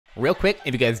Real quick,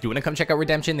 if you guys do want to come check out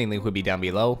Redemption, the link will be down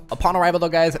below. Upon arrival though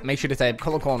guys, make sure to type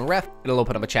 :ref, it'll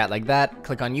open up a chat like that,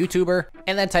 click on YouTuber,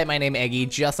 and then type my name Eggy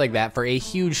just like that for a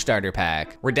huge starter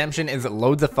pack. Redemption is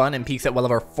loads of fun and peaks at well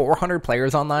over 400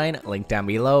 players online, link down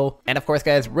below. And of course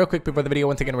guys, real quick before the video,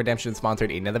 once again Redemption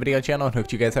sponsored another video channel and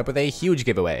hooked you guys up with a huge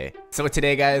giveaway. So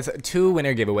today guys, 2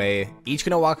 winner giveaway, each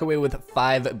gonna walk away with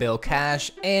 5 bill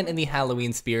cash, and in the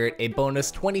Halloween spirit, a bonus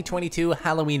 2022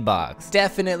 Halloween box.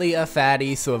 Definitely a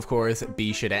fatty, so of course,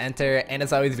 be sure to enter, and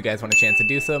as always, if you guys want a chance to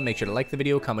do so, make sure to like the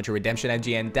video, comment your Redemption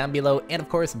IGN down below, and of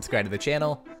course, subscribe to the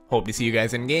channel. Hope to see you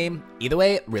guys in game. Either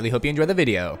way, really hope you enjoy the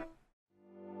video.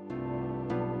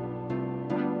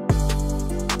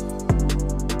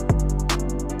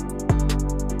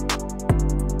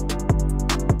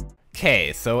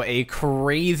 Okay, so a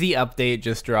crazy update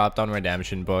just dropped on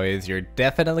Redemption, boys. You're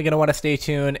definitely going to want to stay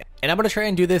tuned, and I'm going to try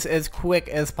and do this as quick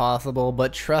as possible,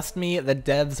 but trust me, the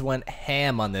devs went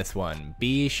ham on this one.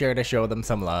 Be sure to show them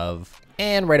some love.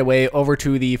 And right away, over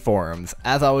to the forums.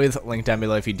 As always, link down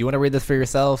below if you do want to read this for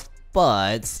yourself,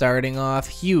 but starting off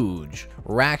huge.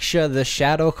 Raksha the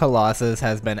Shadow Colossus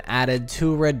has been added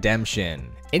to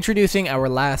Redemption. Introducing our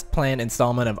last planned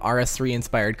installment of RS3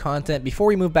 inspired content before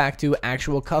we move back to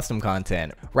actual custom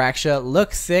content. Raksha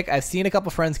looks sick. I've seen a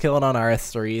couple friends kill it on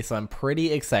RS3, so I'm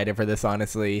pretty excited for this,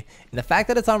 honestly. And the fact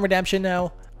that it's on Redemption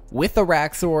now, with the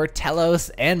Raxor, Telos,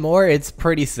 and more, it's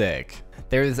pretty sick.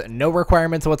 There's no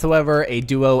requirements whatsoever, a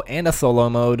duo and a solo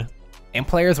mode. And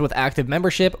players with active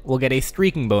membership will get a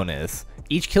streaking bonus.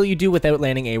 Each kill you do without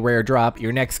landing a rare drop,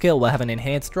 your next kill will have an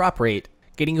enhanced drop rate,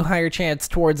 getting you higher chance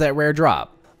towards that rare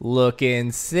drop.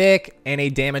 Looking sick, and a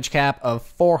damage cap of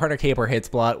 400k per hit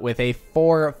spot with a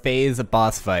 4-phase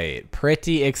boss fight.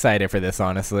 Pretty excited for this,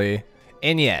 honestly.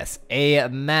 And yes, a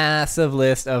massive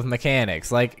list of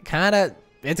mechanics. Like,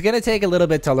 it's gonna take a little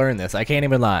bit to learn this, I can't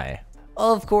even lie.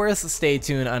 Of course, stay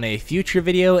tuned on a future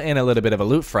video and a little bit of a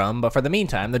loot from, but for the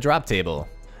meantime, the drop table.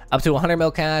 Up to 100 mil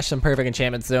cash, some perfect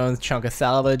enchantment stones, chunk of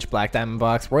salvage, black diamond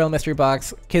box, royal mystery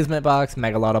box, kismet box,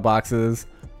 megalotto boxes.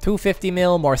 250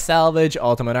 mil, more salvage,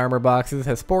 ultimate armor boxes,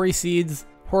 Hespori seeds,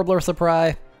 Horbler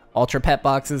supply, ultra pet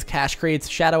boxes, cash crates,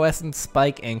 shadow essence,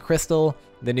 spike, and crystal,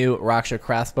 the new Raksha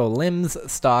crossbow limbs,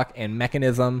 stock, and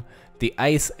mechanism, the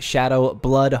ice, shadow,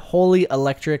 blood, holy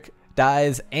electric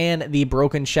dies, and the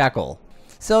broken shackle.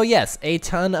 So yes, a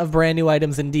ton of brand new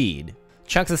items indeed.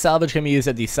 Chunks of salvage can be used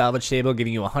at the salvage table,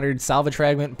 giving you 100 salvage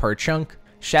fragment per chunk.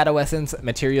 Shadow essence,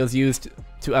 materials used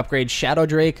to upgrade Shadow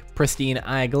Drake, pristine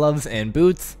eye gloves and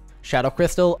boots. Shadow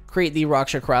crystal, create the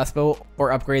Raksha crossbow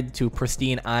or upgrade to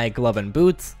pristine eye glove and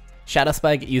boots. Shadow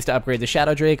spike, used to upgrade the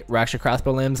Shadow Drake. Raksha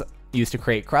crossbow limbs, used to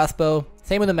create crossbow.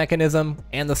 Same with the mechanism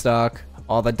and the stock.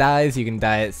 All the dyes, you can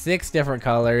dye it 6 different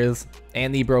colors.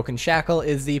 And the broken shackle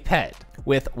is the pet.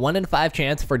 With 1 in 5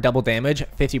 chance for double damage,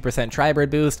 50%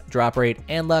 tri-bird boost, drop rate,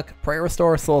 and luck, prayer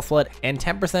restore, soul split, and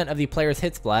 10% of the player's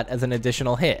hit splat as an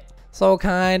additional hit. So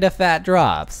kinda fat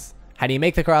drops. How do you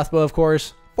make the crossbow, of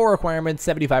course? 4 requirements,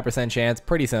 75% chance,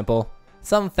 pretty simple.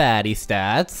 Some fatty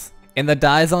stats. And the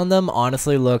dyes on them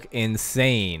honestly look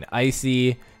insane.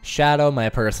 Icy, Shadow, my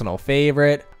personal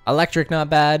favorite. Electric, not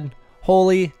bad.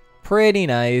 Holy, pretty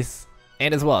nice.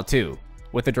 And as well too,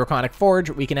 with the Draconic Forge,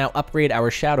 we can now upgrade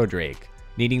our Shadow Drake.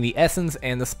 Needing the Essence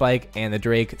and the Spike and the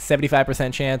Drake,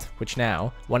 75% chance, which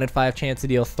now, 1 in 5 chance to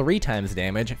deal 3 times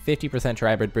damage, 50%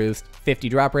 tri-bird boost, 50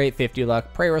 drop rate, 50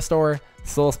 luck, prayer restore,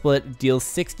 soul split, deals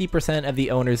 60% of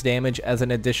the owner's damage as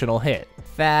an additional hit.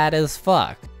 Fat as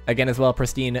fuck. Again as well,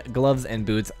 pristine gloves and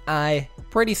boots,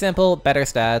 pretty simple, better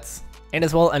stats. And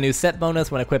as well, a new set bonus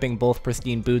when equipping both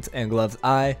pristine boots and gloves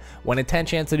 1 in 10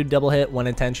 chance to do double hit, 1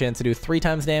 in 10 chance to do 3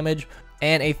 times damage,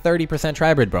 and a 30%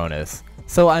 tri-bird bonus.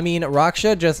 So I mean,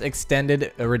 Raksha just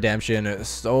extended Redemption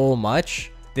so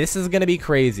much. This is gonna be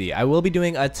crazy. I will be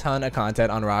doing a ton of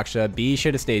content on Raksha. Be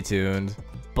sure to stay tuned.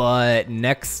 But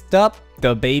next up,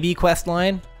 the baby quest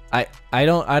line. I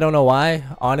don't know why.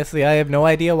 Honestly, I have no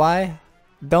idea why.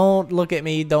 Don't look at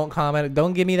me. Don't comment.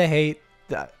 Don't give me the hate.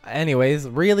 Anyways,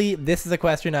 really, this is a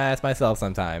question I ask myself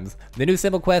sometimes. The new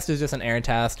simple quest is just an errand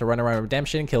task to run around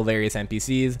Redemption, kill various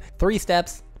NPCs. 3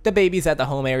 steps. The baby's at the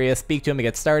home area, speak to him to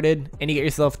get started, and you get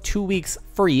yourself 2 weeks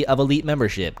free of elite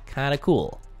membership. Kinda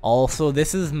cool. Also,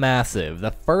 this is massive. The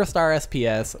first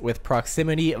RSPS with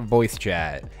proximity voice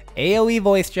chat. AoE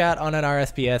voice chat on an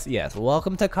RSPS, yes,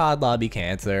 welcome to COD Lobby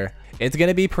Cancer. It's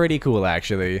gonna be pretty cool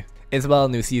actually. As well,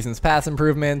 new Seasons Pass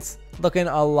improvements, looking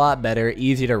a lot better,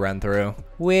 easy to run through,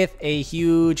 with a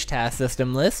huge task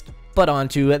system list. But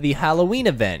onto the Halloween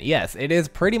event. Yes, it is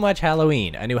pretty much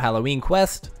Halloween. A new Halloween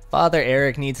quest, Father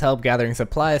Eric needs help gathering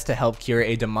supplies to help cure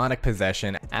a demonic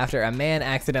possession after a man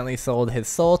accidentally sold his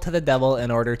soul to the devil in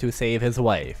order to save his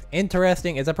wife.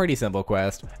 Interesting, it's a pretty simple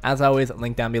quest. As always,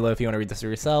 link down below if you want to read this for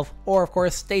yourself, or of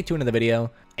course, stay tuned in the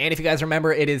video. And if you guys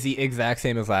remember, it is the exact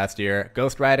same as last year.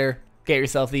 Ghost Rider, get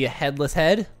yourself the headless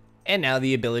head, and now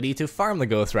the ability to farm the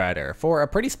Ghost Rider for a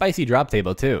pretty spicy drop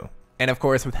table too. And of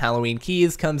course, with Halloween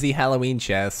keys comes the Halloween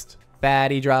chest.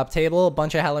 Fatty drop table, a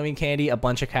bunch of Halloween candy, a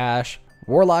bunch of cash.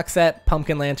 Warlock set,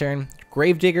 Pumpkin Lantern,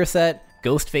 Gravedigger set,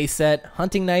 Ghostface set,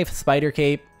 Hunting Knife, Spider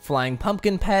Cape, Flying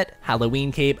Pumpkin Pet,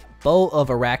 Halloween Cape, Bow of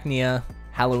Arachnia,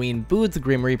 Halloween Boots,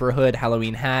 Grim Reaper Hood,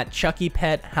 Halloween Hat, Chucky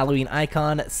Pet, Halloween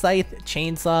Icon, Scythe,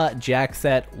 Chainsaw, Jack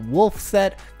set, Wolf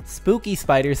set, Spooky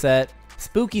Spider set,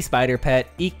 Spooky Spider Pet,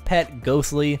 Eek Pet,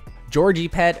 Ghostly, Georgie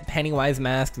Pet, Pennywise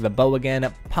Mask, the Bow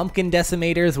again, Pumpkin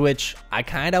Decimators, which I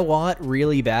kinda want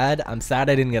really bad. I'm sad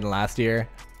I didn't get it last year.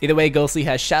 Either way, Ghostly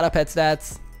has Shadow Pet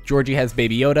stats, Georgie has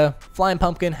Baby Yoda, Flying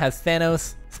Pumpkin has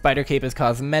Thanos, Spider Cape is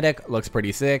cosmetic, looks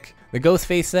pretty sick, the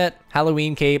Ghostface set,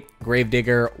 Halloween Cape,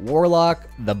 Gravedigger, Warlock,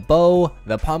 the Bow,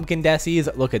 the Pumpkin Decies,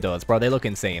 look at those, bro, they look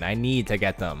insane, I need to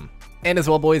get them. And as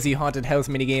well, boys, the Haunted House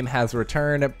minigame has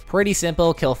returned. Pretty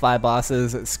simple, kill 5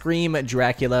 bosses, Scream,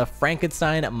 Dracula,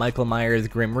 Frankenstein, Michael Myers,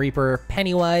 Grim Reaper,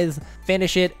 Pennywise,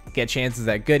 finish it, get chances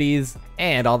at goodies,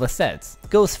 and all the sets.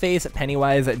 Ghostface,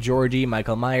 Pennywise, Georgie,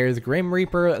 Michael Myers, Grim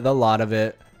Reaper, the lot of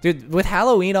it. Dude, with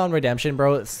Halloween on Redemption,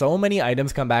 bro, so many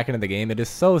items come back into the game, it is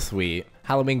so sweet.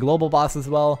 Halloween Global Boss as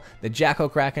well, the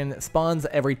Jacko-Kraken spawns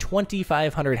every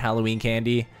 2,500 Halloween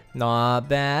candy, not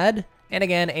bad. And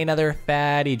again, another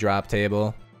fatty drop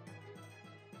table.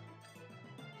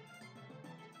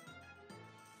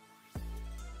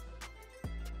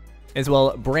 As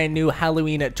well, brand new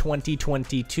Halloween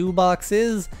 2022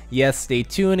 boxes. Yes, stay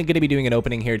tuned, gonna be doing an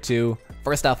opening here too.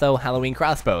 First off though, Halloween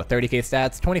Crossbow, 30k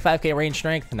stats, 25k range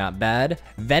strength, not bad.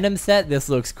 Venom set, this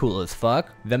looks cool as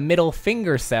fuck. The Middle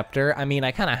Finger Scepter, I mean,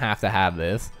 I kinda have to have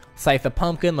this. Scythe the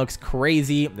Pumpkin looks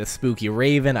crazy. The Spooky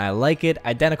Raven, I like it.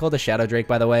 Identical to Shadow Drake,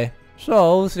 by the way.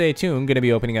 So, stay tuned, gonna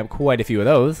be opening up quite a few of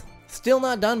those. Still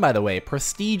not done, by the way,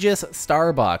 prestigious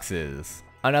star boxes.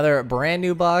 Another brand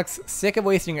new box, sick of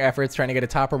wasting your efforts trying to get a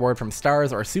top reward from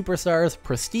stars or superstars,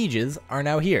 prestiges are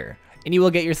now here. And you will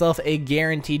get yourself a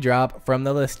guaranteed drop from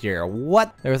the list here.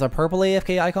 What? There's a purple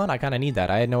AFK icon? I kinda need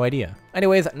that, I had no idea.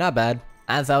 Anyways, not bad.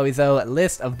 As always though,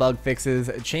 list of bug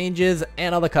fixes, changes,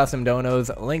 and all the custom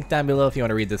donos, linked down below if you want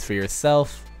to read this for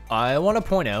yourself. I want to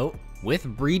point out, with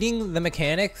breeding the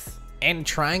mechanics, and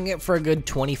trying it for a good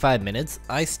 25 minutes,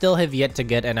 I still have yet to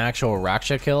get an actual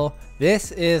Raksha kill.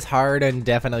 This is hard and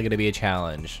definitely going to be a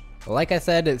challenge. Like I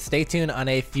said, stay tuned on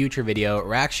a future video.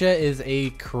 Raksha is a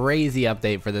crazy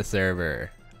update for the server.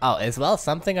 Oh, as well,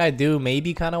 something I do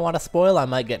maybe kind of want to spoil, I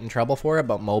might get in trouble for it,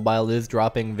 but mobile is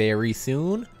dropping very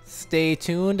soon. Stay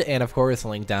tuned, and of course,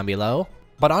 link down below.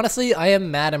 But honestly, I am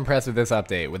mad impressed with this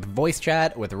update, with voice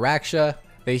chat, with Raksha,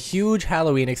 the huge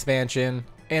Halloween expansion,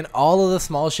 and all of the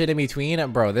small shit in between.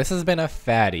 Bro, this has been a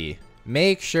fatty.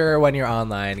 Make sure when you're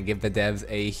online, give the devs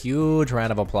a huge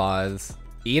round of applause.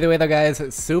 Either way though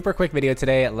guys, super quick video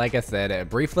today. Like I said, a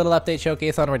brief little update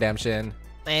showcase on Redemption.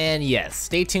 And yes,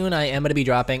 stay tuned, I am going to be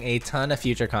dropping a ton of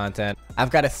future content.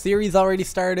 I've got a series already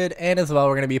started, and as well,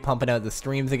 we're going to be pumping out the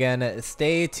streams again.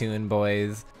 Stay tuned,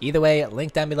 boys. Either way,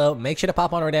 link down below, make sure to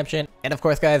pop on Redemption, and of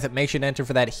course, guys, make sure to enter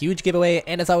for that huge giveaway,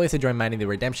 and as always, to join mine in the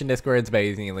Redemption Discords by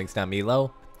using the links down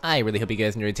below. I really hope you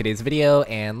guys enjoyed today's video,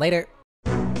 and later.